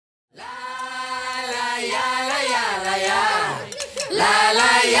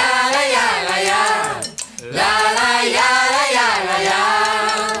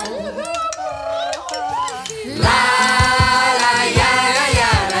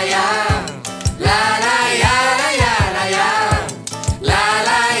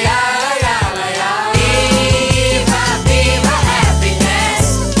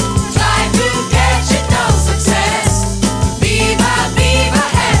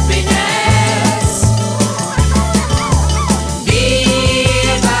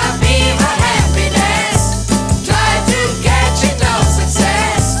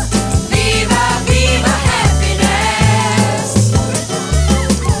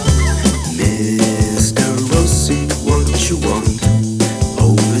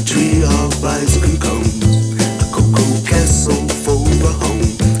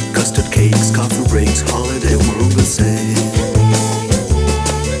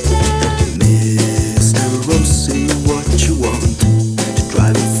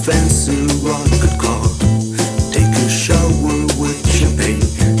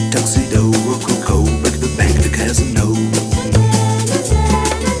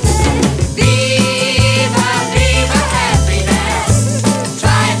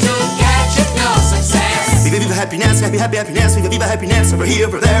happy, happy, happiness. Viva, viva, happiness. Over here,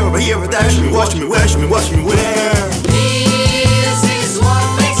 over there, over here, over there. Show me, watch me, where, show me, watch me, where. This is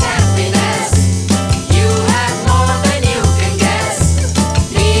what makes happiness. You have more than you can guess.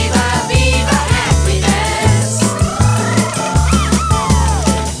 Viva, viva happiness.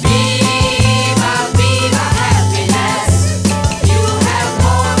 Viva, viva happiness. You have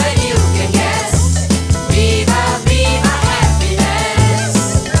more than you can guess. Viva, viva happiness.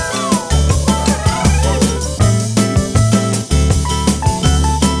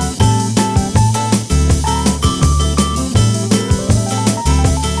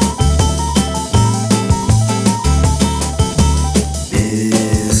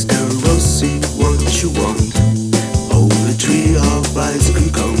 Mr. Rossi, what you want? Oh, a tree of ice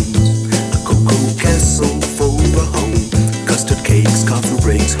and cones, a cocoa castle for a home, custard cakes, coffee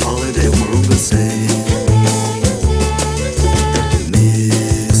breaks, holiday world will say.